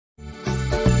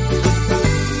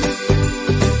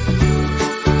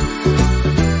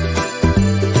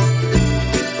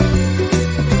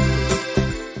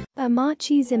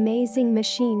Ammachi's Amazing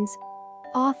Machines.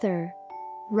 Author: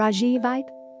 Rajiv. Eipe.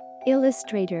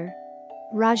 Illustrator: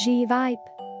 Rajiv. Eipe.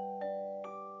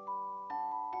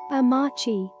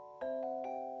 Ammachi.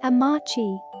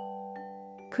 Ammachi.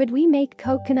 Could we make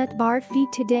coconut barfi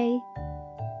today?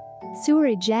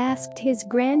 Sooraj asked his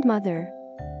grandmother.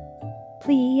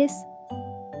 Please?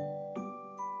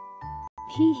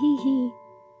 He.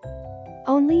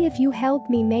 Only if you help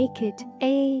me make it,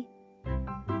 eh?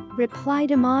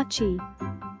 Replied Ammachi.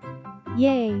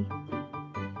 Yay!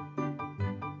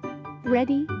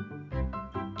 Ready?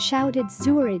 Shouted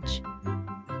Sooraj.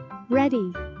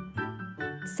 Ready,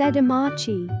 said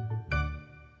Ammachi.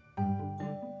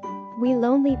 We'll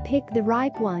only pick the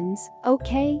ripe ones,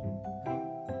 okay?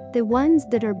 The ones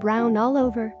that are brown all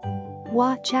over.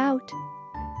 Watch out!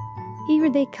 Here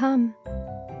they come.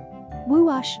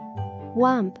 WHOOOSH!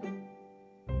 WHUMP!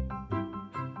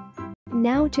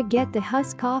 Now to get the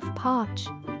husk off POTCH.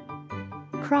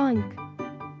 CRAANKK!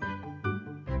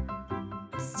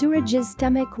 Sooraj's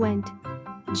stomach went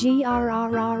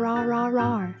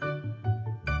grrrrrrr.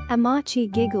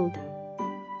 Ammachi giggled.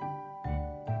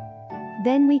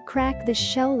 Then we crack the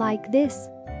shell like this.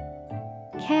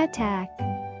 KHATAK!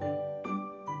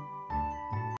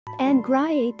 And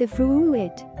grrrrrrraaaaate the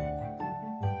fruit.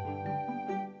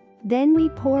 Then we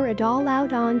pour it all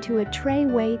out onto a tray,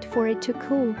 wait for it to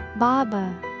cool,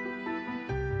 baba.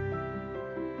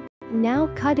 Now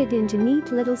cut it into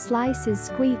neat little slices,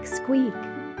 squeak squeak.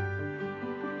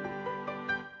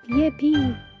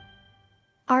 Yippee!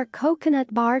 Our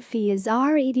coconut barfi is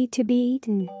ready to be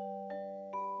eaten.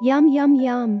 Yum yum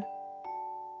yum.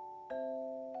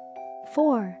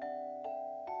 4.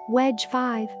 Wedge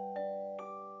 5.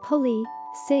 Pulley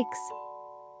 6.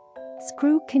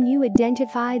 Screw. Can you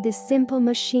identify the simple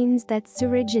machines that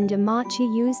Sooraj and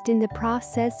Ammachi used in the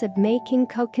process of making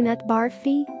coconut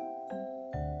barfi?